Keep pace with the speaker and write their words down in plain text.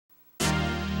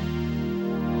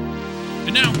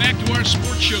And now back to our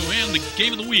sports show and the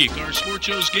game of the week. Our sports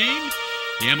show's game,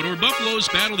 the Amador Buffaloes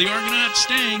battle the Argonaut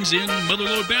Stangs in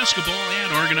Motherlode basketball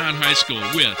at Argonaut High School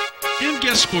with and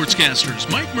guest sportscasters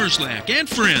Mike Merzlack and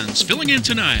friends filling in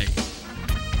tonight.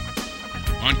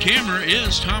 On camera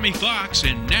is Tommy Fox,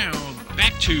 and now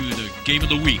back to the game of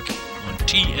the week on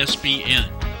TSPN.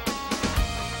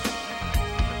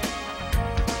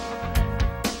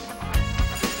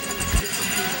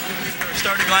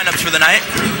 Starting lineups for the night.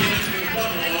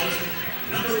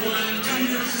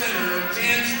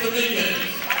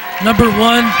 Number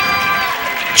one,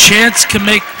 Chance can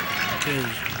make. Okay,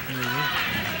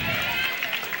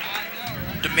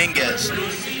 Dominguez.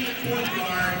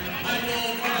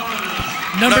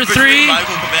 Number three,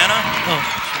 Michael Cabana. Oh.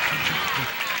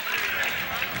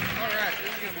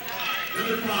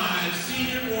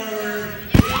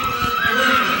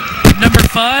 Number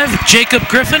 5, Jacob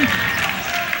Griffin.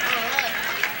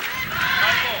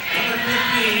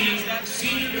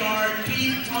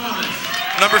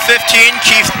 Number 15,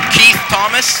 Keith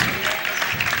Thomas.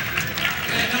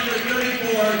 And number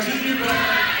 34, junior guard,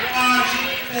 Josh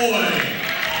Coy.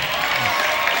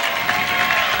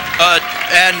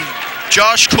 And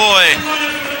Josh Coy.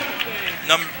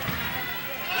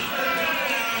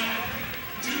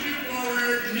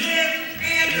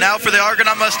 Now for the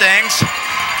Argonaut Mustangs.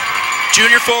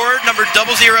 Junior forward, number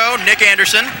 00, Nick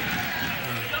Anderson.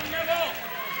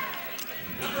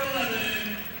 Number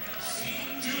 11,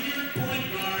 junior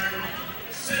point guard,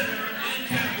 center and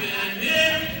captain,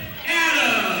 Nick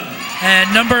Adams.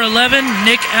 And number 11,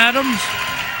 Nick Adams.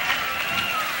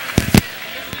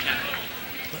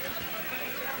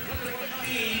 Number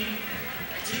 15,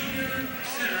 junior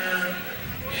center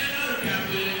and other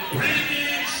captain,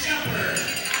 Brandon Shepard.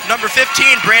 Number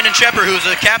 15, Brandon Shepard, who's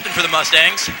a captain for the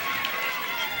Mustangs.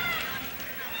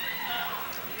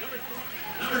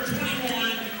 Number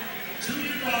 21,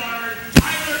 junior guard,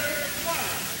 Tyler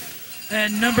Love.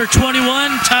 And number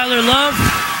 21, Tyler Love.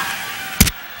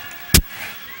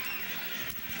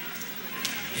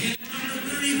 And number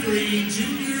 33,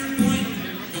 junior point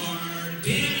guard,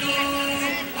 Daniel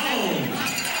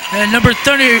Holmes. And number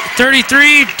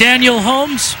 33, Daniel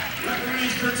Holmes.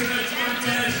 Referees for tonight's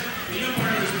contest, the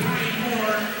umpire is Brian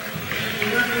Moore, and the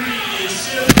referee is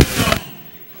Sil Stone.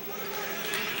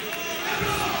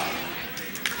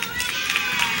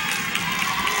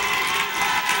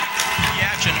 The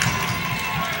action.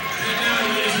 And now,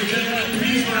 ladies and gentlemen,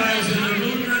 please rise and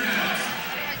remove your hats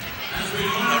as we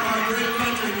honor our great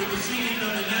country with the singing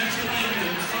of the national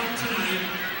anthem sung tonight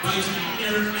by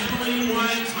Speaker Emily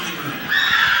Weinsheimer.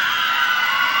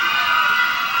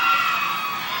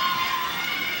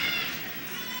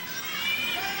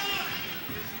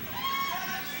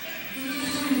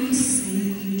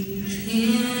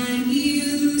 Can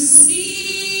you see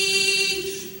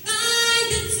by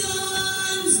the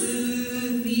dawn's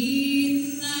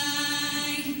early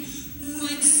light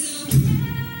what so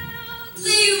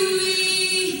proudly we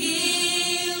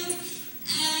hailed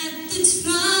at the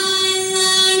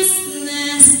twilight's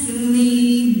last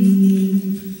gleaming,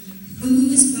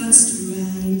 whose broad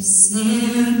stripes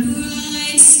and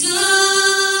bright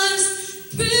stars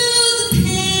through the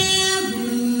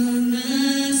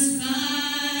perilous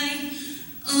fight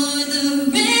o'er the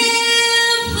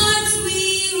ramparts we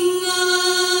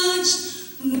watched,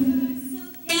 were so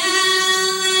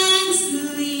gallantly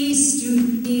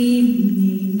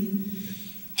streaming,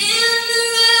 and the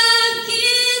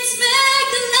rockets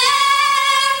make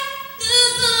glare, the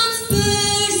bombs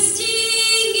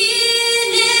bursting in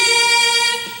air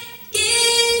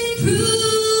gave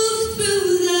proof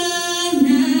through the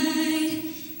night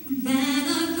that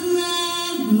our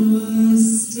flag was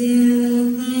still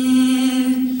there.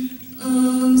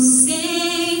 Oh,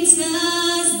 saints,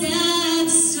 does that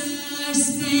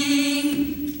star-spangled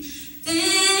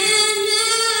banner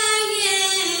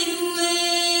yet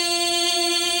wave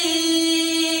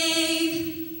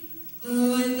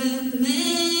o'er the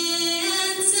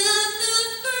lands of the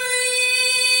free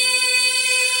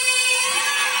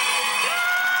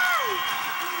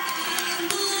and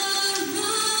the home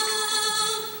of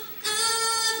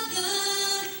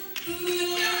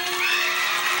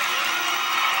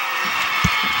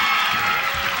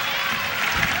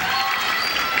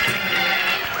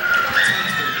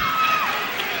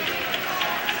the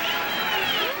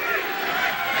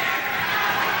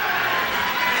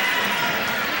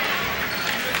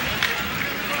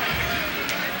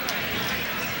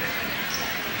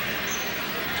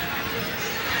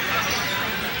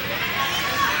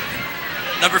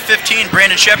brave? Number 15,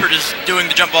 Brandon Shepard, is doing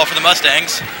the jump ball for the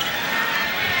Mustangs.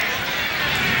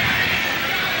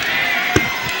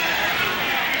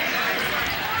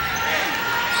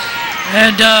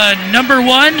 And number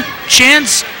 1,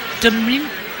 Chance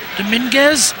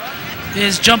Dominguez,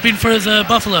 is jumping for the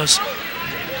Buffaloes.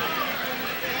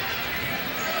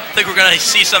 I think we're going to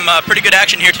see some pretty good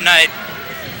action here tonight.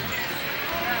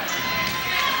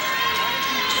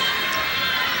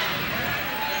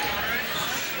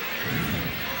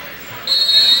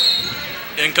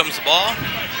 In comes the ball.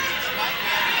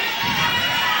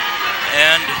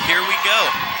 And here we go.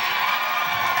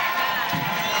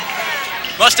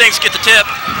 Mustangs get the tip.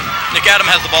 Nick Adam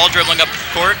has the ball, dribbling up the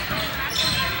court.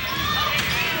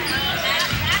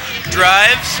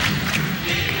 Drives.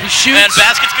 He shoots. And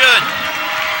basket's good.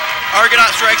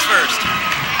 Argonaut strikes first.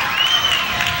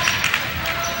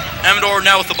 Amador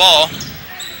now with the ball.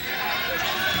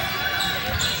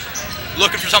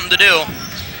 Looking for something to do.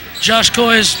 Josh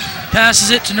Coys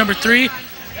passes it to number 3,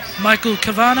 Michael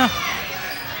Cavana.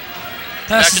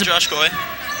 Back to Josh Coy.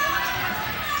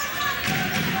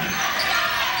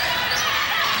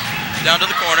 Down to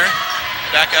the corner.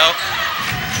 Back out.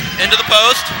 Into the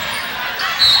post.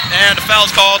 And a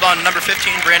foul's called on number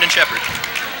 15, Brandon Shepard.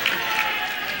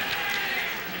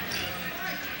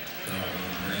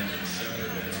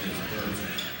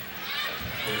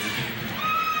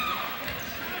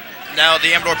 Now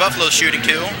the Amador Buffaloes shooting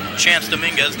 2. Chance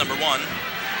Dominguez, number 1.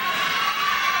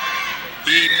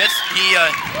 He missed. He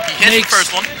hits the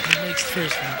first one. He makes the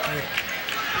first one.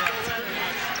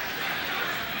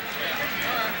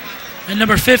 And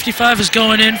number 55 is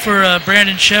going in for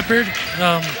Brandon Shepard.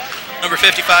 Number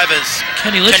 55 is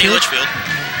Kenny Litchfield.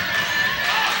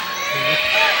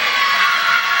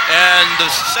 And the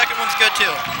second one's good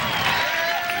too.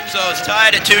 So it's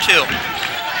tied at 2-2.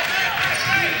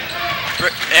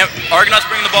 Argonauts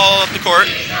bringing the ball up the court.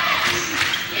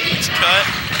 It's cut.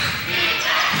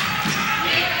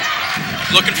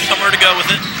 Looking for somewhere to go with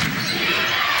it.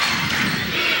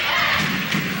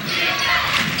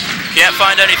 Can't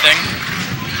find anything.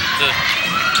 The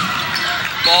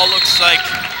ball looks like...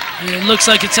 It looks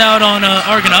like it's out on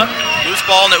Argonaut. Loose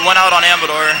ball, and it went out on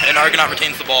Amador, and Argonaut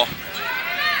retains the ball.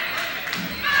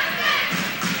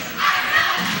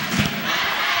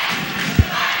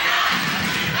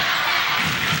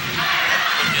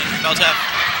 About half.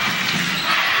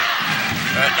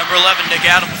 All right, number 11, Nick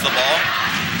Adam with the ball.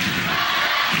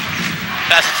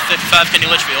 Passes to 55, Kenny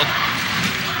Litchfield.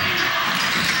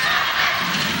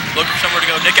 Looking for somewhere to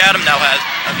go. Nick Anderson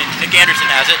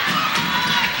has it.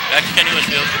 Back to Kenny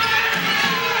Litchfield.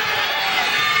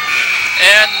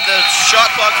 And the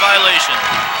shot clock violation.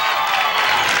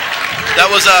 That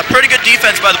was a pretty good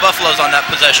defense by the Buffaloes on that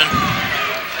possession.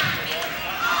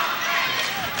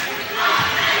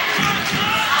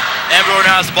 Amador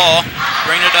now has the ball,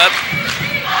 bringing it up.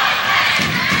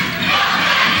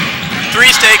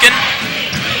 Three's taken,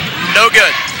 no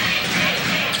good.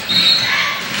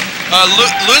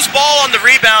 Loose ball on the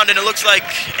rebound, and it looks like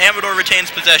Amador retains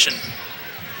possession.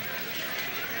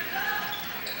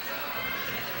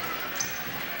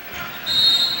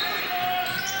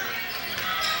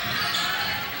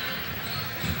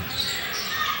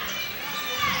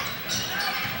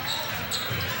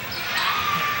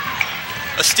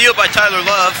 A steal by Tyler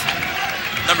Love,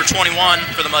 number 21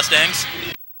 for the Mustangs.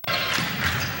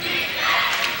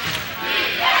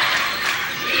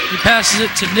 He passes it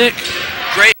to Nick.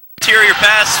 Great interior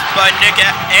pass by Nick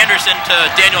Anderson to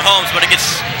Daniel Holmes, but it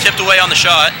gets tipped away on the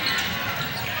shot.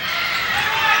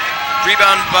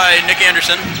 Rebound by Nick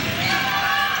Anderson.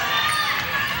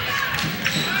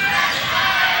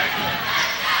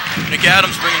 Nick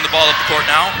Adams bringing the ball up the court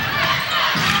now.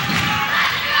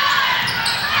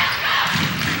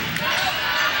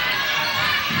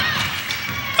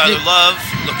 Tyler Love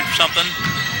looking for something.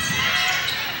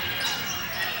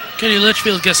 Kenny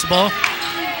Litchfield gets the ball.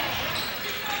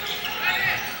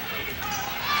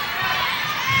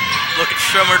 Looking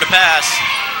for somewhere to pass.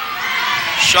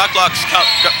 Shot clock's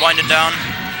winding down.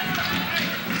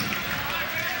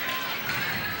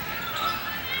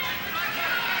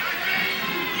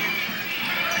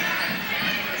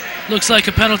 Looks like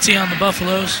a penalty on the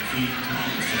Buffaloes.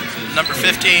 Number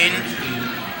 15.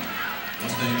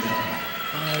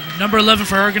 Number 11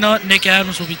 for Argonaut, Nick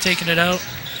Adams will be taking it out.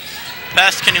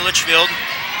 Pass to Kenny Litchfield.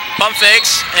 Pump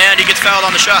fakes, and he gets fouled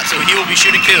on the shot, so he will be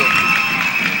shooting 2.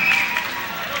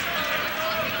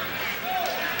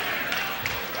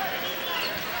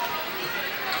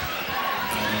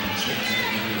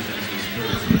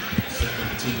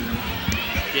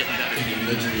 Getting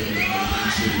better.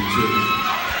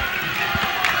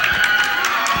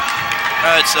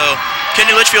 Alright, so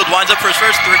Kenny Litchfield winds up for his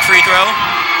first free throw,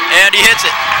 and he hits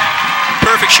it.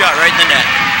 Perfect shot right in the net.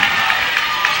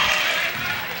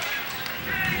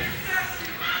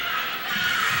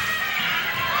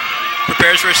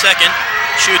 prepares for a second,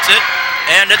 shoots it,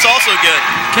 and it's also good.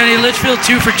 Kenny Litchfield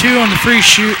 2 for 2 on the free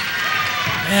shoot.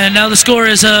 And now the score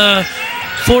is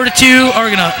 4-2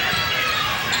 Argonaut.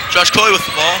 Josh Coy with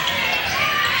the ball,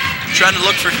 trying to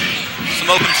look for some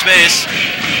open space.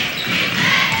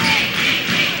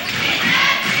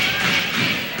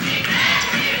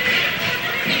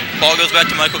 Ball goes back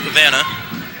to Michael Cavanna.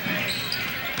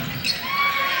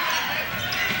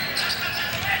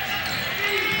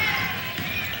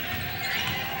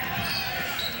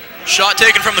 Shot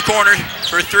taken from the corner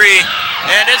for 3,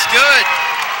 and it's good.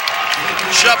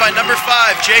 Shot by number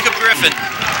 5, Jacob Griffin.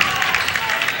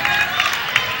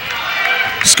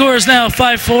 The score is now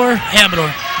 5-4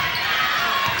 Amador.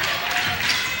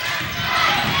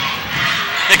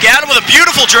 Nick Adam with a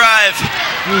beautiful drive,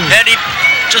 and he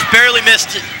just barely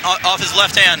missed it off his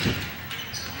left hand.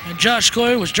 And Josh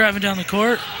Coy was driving down the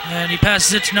court, and he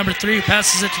passes it to number 3,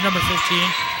 passes it to number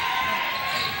 15.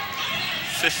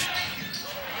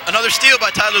 Another steal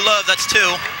by Tyler Love, that's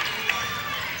 2.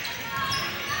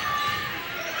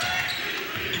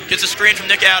 Gets a screen from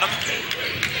Nick Adam.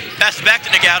 Passes back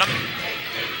to Nick Adam.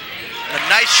 And a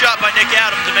nice shot by Nick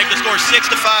Adam to make the score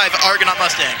 6-5 Argonaut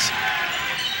Mustangs.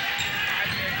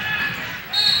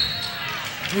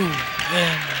 Ooh,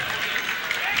 and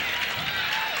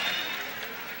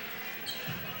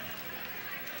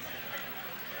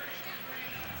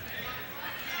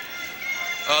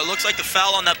Looks like the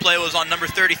foul on that play was on number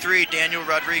 33, Daniel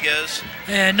Rodriguez.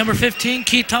 And number 15,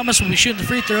 Keith Thomas, will be shooting the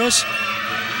free throws.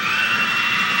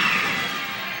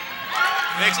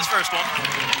 Makes his first one.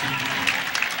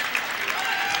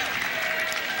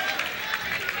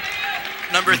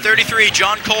 Number 33,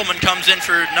 John Coleman, comes in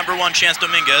for number 1, Chance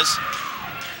Dominguez.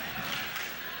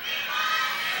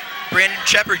 Brandon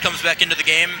Shepard comes back into the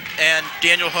game, and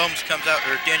Daniel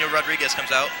Rodriguez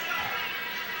comes out.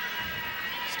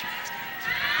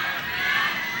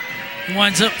 He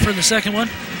winds up for the second one.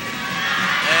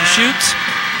 He shoots.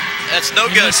 That's no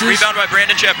good. Misses. Rebound by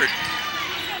Brandon Shepard.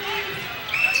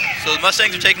 So the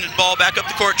Mustangs are taking the ball back up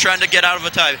the court, trying to get out of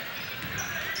a tie.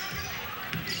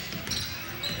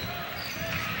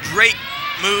 Great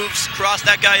moves, cross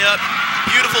that guy up.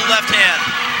 Beautiful left hand.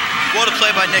 What a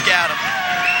play by Nick Adam.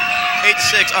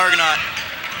 8-6 Argonaut.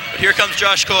 But here comes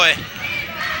Josh Coy.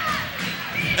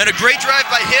 And a great drive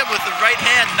by him with the right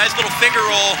hand. Nice little finger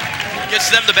roll. Gets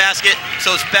them the basket.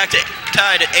 So it's back to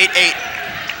tied at 8-8.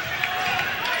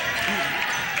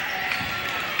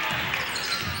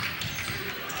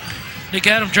 Nick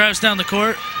Adam drives down the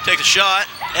court. Takes a shot,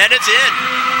 and it's in.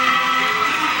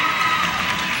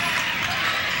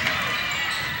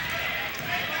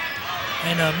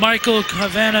 And Michael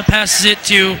Cavanna passes it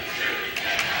to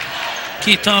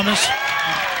Keith Thomas.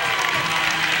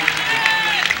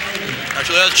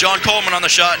 Actually, that was John Coleman on the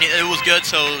shot, and it was good,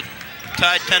 so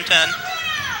tied 10-10.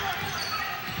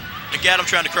 Nick Adam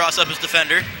trying to cross up his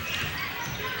defender.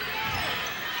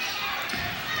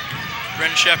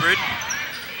 Brandon Shepard.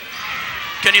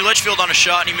 Kenny Litchfield on a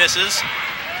shot, and he misses.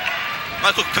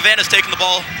 Michael Cavanna's taking the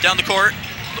ball down the court.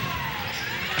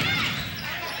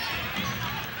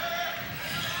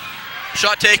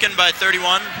 Shot taken by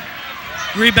 31.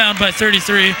 Rebound by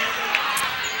 33.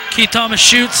 Keith Thomas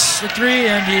shoots the 3,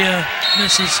 and he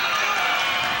misses.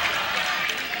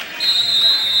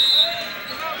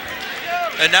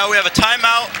 And now we have a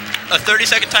timeout, a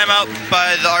 30-second timeout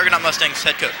by the Argonaut Mustangs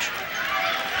head coach.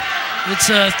 It's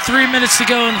 3 minutes to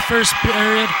go in the first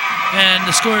period, and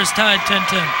the score is tied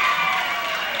 10-10.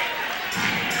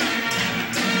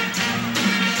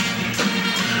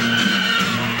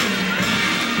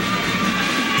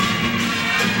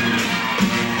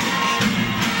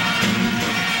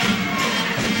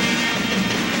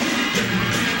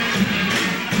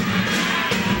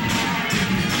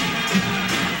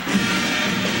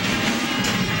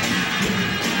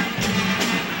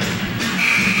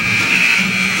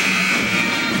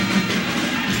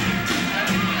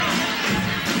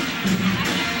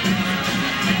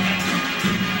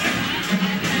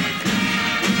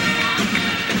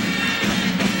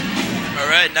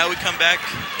 Now we come back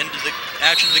into the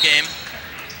action of the game.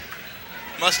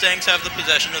 Mustangs have the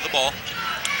possession of the ball.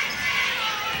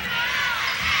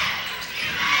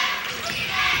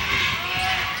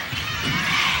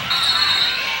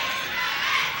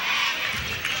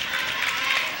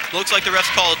 Looks like the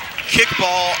refs called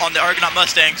kickball on the Argonaut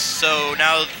Mustangs, so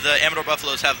now the Amador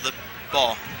Buffaloes have the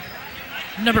ball.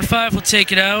 Number 5 will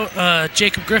take it out,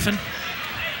 Jacob Griffin.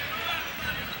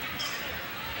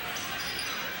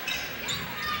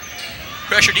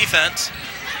 Pressure defense.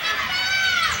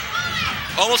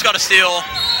 Almost got a steal.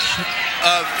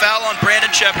 Foul on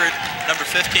Brandon Shepard, number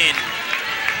 15.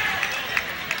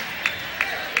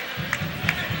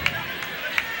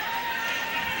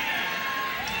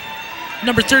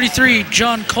 Number 33,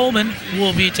 John Coleman,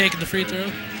 will be taking the free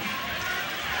throw.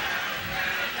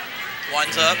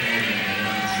 Winds up.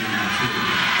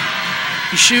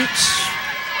 He shoots.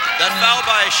 That foul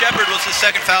by Shepard was the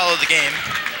second foul of the game.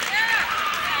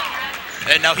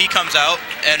 And now he comes out,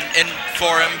 and in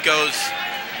for him goes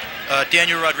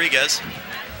Daniel Rodriguez.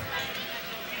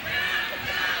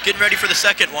 Getting ready for the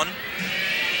second one.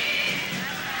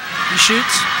 He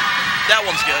shoots. That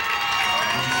one's good.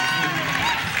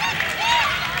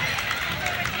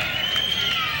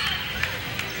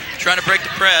 Trying to break the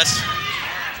press.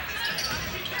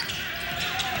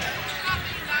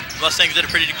 Mustangs did a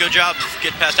pretty good job of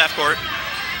getting past half court.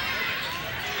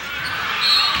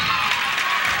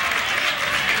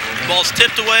 Ball's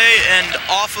tipped away and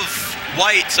off of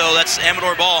White, so that's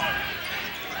Amador ball.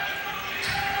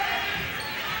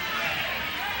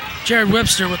 Jared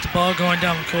Webster with the ball going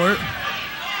down the court.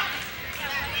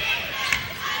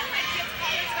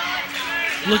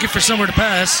 Looking for somewhere to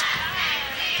pass.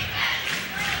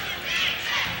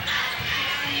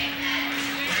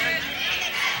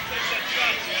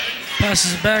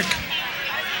 Passes it back.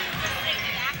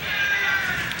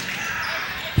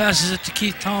 Passes it to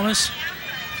Keith Thomas.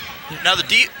 Now the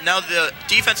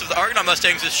defense of the Argonaut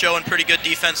Mustangs is showing pretty good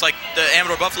defense like the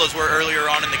Amador Buffaloes were earlier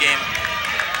on in the game.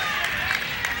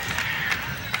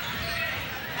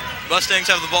 Mustangs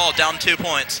have the ball, down 2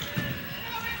 points.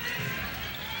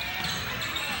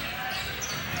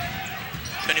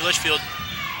 Kenny Litchfield,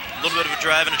 a little bit of a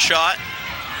drive and a shot.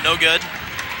 No good.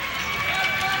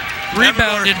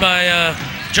 Rebounded by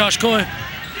Josh Coy.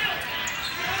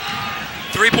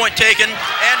 3-point taken,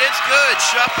 and it's good.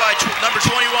 Shot by number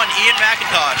 21, Ian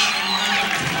McIntosh.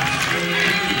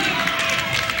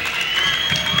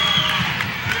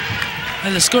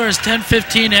 And the score is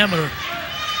 10-15 Amador.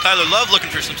 Tyler Love looking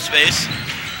for some space.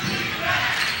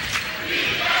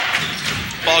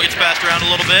 Ball gets passed around a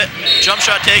little bit. Jump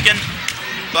shot taken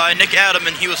by Nick Adam,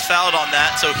 and he was fouled on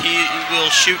that, so he will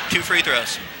shoot 2 free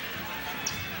throws.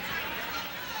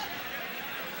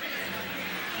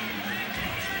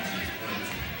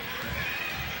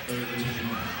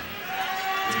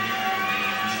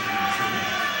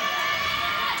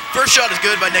 First shot is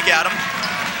good by Nick Adam.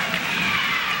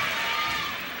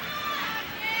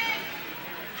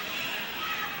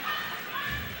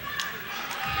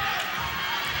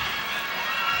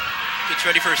 Gets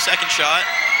ready for a second shot.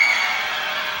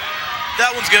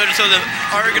 That one's good, and so the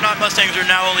Argonaut Mustangs are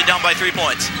now only down by 3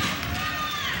 points.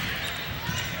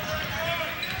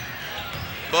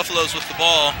 Buffaloes with the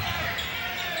ball.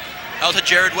 Out to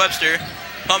Jared Webster.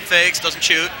 Pump fakes, doesn't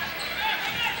shoot.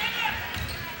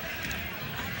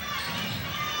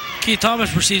 Keith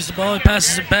Thomas receives the ball. He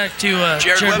passes it back to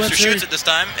Jared Webster shoots it this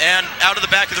time, and out of the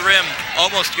back of the rim,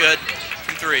 almost good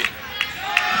from 3.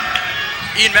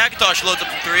 Ian McIntosh loads up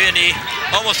from 3, and he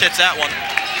almost hits that one.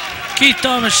 Keith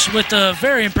Thomas with a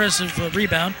very impressive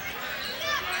rebound.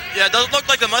 Yeah, it doesn't look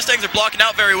like the Mustangs are blocking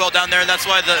out very well down there, and that's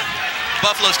why the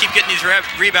Buffaloes keep getting these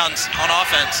rebounds on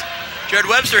offense. Jared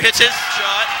Webster hits his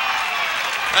shot.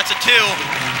 That's a 2.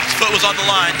 His foot was on the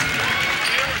line.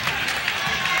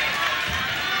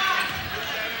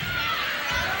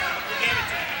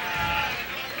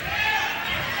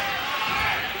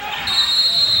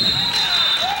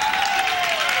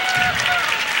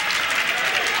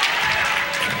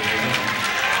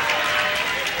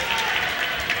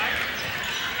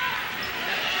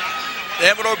 The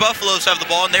Amador Buffaloes have the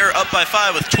ball, and they're up by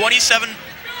 5 with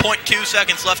 27.2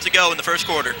 seconds left to go in the first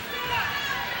quarter.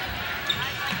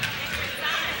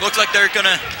 Looks like they're going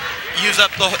to use up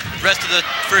the rest of the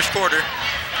first quarter.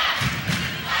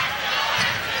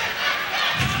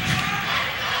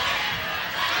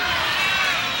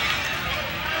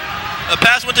 A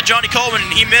pass went to Johnny Coleman,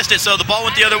 and he missed it, so the ball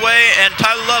went the other way, and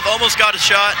Tyler Love almost got a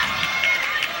shot.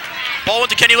 Ball went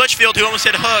to Kenny Litchfield, who almost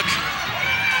hit a hook.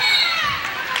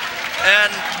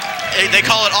 And they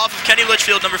call it off of Kenny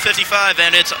Litchfield, number 55,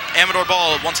 and it's Amador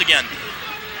ball once again.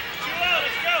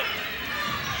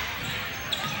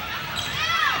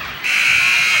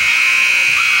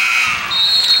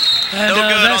 And, no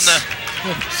good on the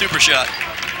super shot.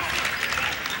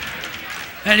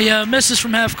 And he misses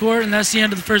from half court, and that's the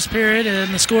end of the first period,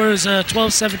 and the score is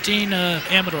 12-17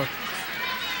 Amador.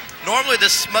 Normally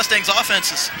this Mustangs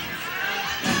offense is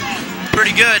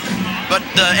pretty good, but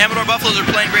the Amador Buffaloes are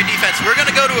playing great defense. We're going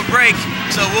to go to a break,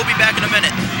 so we'll be back in a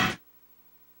minute.